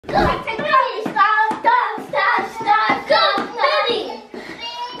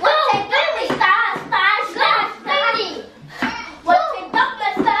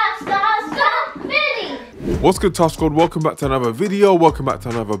What's good, Tough Squad? Welcome back to another video, welcome back to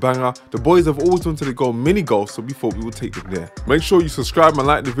another banger. The boys have always wanted to go mini golf, so we thought we would take them there. Make sure you subscribe and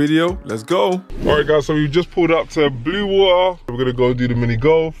like the video. Let's go. Alright guys, so we just pulled up to Uwah. We're gonna go do the mini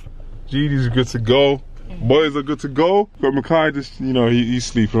golf. GD's good to go. Boys are good to go. Got Makai just, you know, he's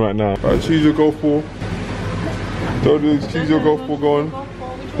sleeping right now. Alright, choose your golf ball. Choose your golf ball, go on.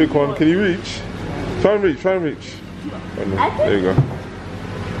 Pick one. Can you reach? Try and reach, try and reach. There you go.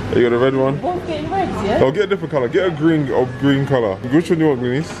 You got a red one? Both getting reds, yeah? Oh, get a different colour. Get a green colour. Which one do you want,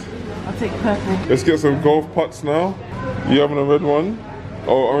 Greenies? I'll take purple. Let's get some golf putts now. You having a red one?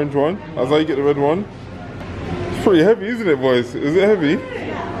 Oh, orange one. As I get the red one. It's pretty heavy, isn't it, boys? Is it heavy?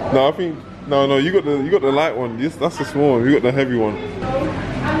 No, I think no. You got the light one. Yes, that's the small one. You got the heavy one.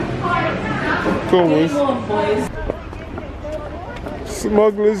 Come on, boys.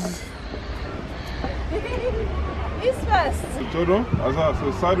 Smugglers. First. Jodo,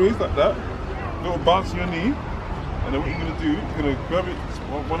 so sideways like that, little bounce on your knee, and then what you're going to do, you're going to grab it,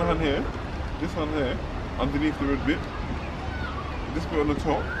 one hand here, this hand here, underneath the red bit, this bit on the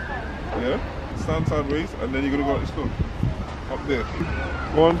top, yeah, stand sideways, and then you're going to go like this, look, up there,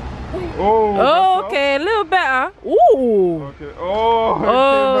 one, oh, okay, a little better, ooh, okay,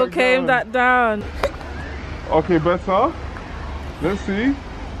 oh, came that down, okay, better, let's see,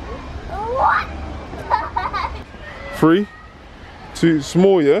 What? 3, 2,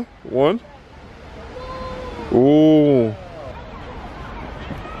 small, yeah? 1. Oh.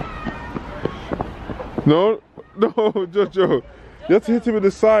 No, Jojo. You have to hit him with the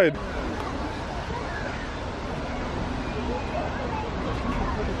side.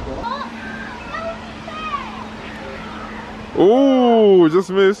 Oh, just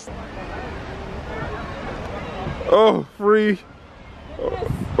missed. Oh, 3.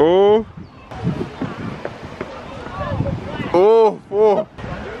 Oh. Oh, 4.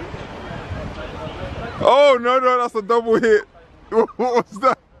 Oh, no, that's a double hit. What was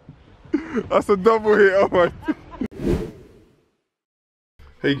that? That's a double hit. Oh my.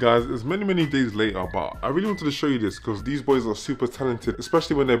 Hey guys, it's many days later, but I really wanted to show you this because these boys are super talented,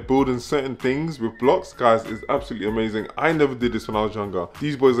 especially when they're building certain things with blocks. Guys, it's absolutely amazing. I never did this when I was younger.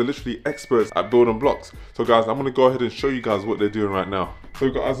 These boys are literally experts at building blocks. So guys, I'm gonna go ahead and show you guys what they're doing right now. So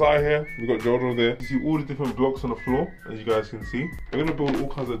we've got Isaiah here, we've got Jordan there. You see all the different blocks on the floor, as you guys can see. We're gonna build all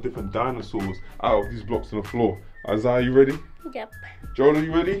kinds of different dinosaurs out of these blocks on the floor. Isaiah, you ready? Yep. Jordan,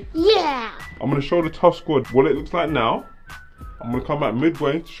 you ready? Yeah. I'm gonna show the Tough Squad what it looks like now. I'm going to come back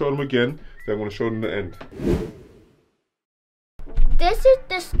midway to show them again, then I'm going to show them the end. This is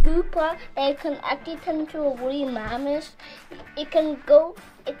the scooper, and it can actually turn into a woolly mammoth. It can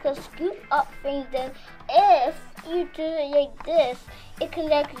scoop up things, and if you do it like this, it can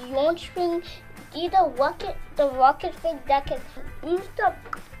like launch things, the rocket thing that can boost up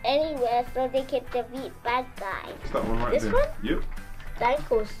anywhere so they can defeat bad guys. Is that one right this there? One? Yep.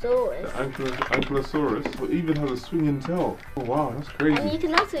 Ankylosaurus. The Ankylosaurus even has a swinging tail. Oh wow, that's crazy. And you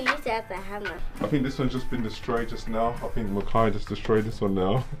can also use it as a hammer. I think this one's just been destroyed just now. I think Makai just destroyed this one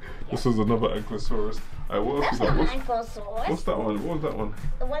now. This was another Ankylosaurus. What else is that? What's that one? What was that one?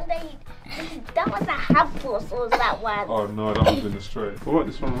 The one that was a Hamposaurus, that one. Oh no, that one's been destroyed. What about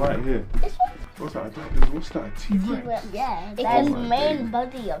this one right here? This one? What's that? What's that? A T-Rex? Yeah, it's the main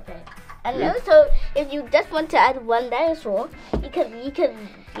body of it. And also, if you just want to add one dinosaur, you can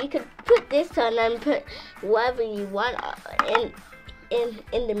put this on and put whatever you want in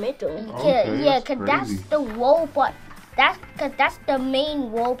the middle. Okay, yeah, cause that's the robot. That's the main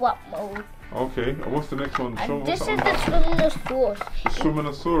robot mode. Okay, and what's the next one? This is the Swiminosaurus. The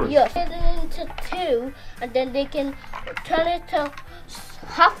Swiminosaurus? Yeah, split it into 2, and then they can turn it to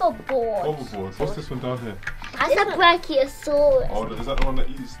hoverboards. Hoverboards. What's this one down here? That's a Brachiosaurus. Oh, is that the one that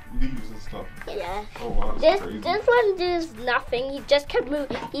eats leaves and stuff? Yeah. Oh wow, that's crazy. This one does nothing. He just can move.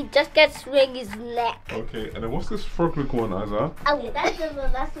 He just gets swing his neck. Okay, and then what's this frog-looking one, Isaiah? Oh, that's a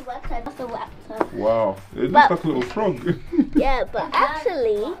raptor. That's a raptor. Wow, it looks like a little frog. Yeah, but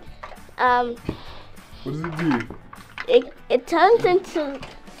actually, what does it do? It turns into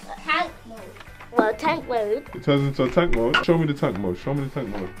tank mode. Well, tank mode. It turns into a tank mode. Show me the tank mode. Show me the tank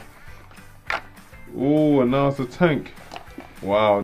mode. Oh, and now it's a tank. Wow.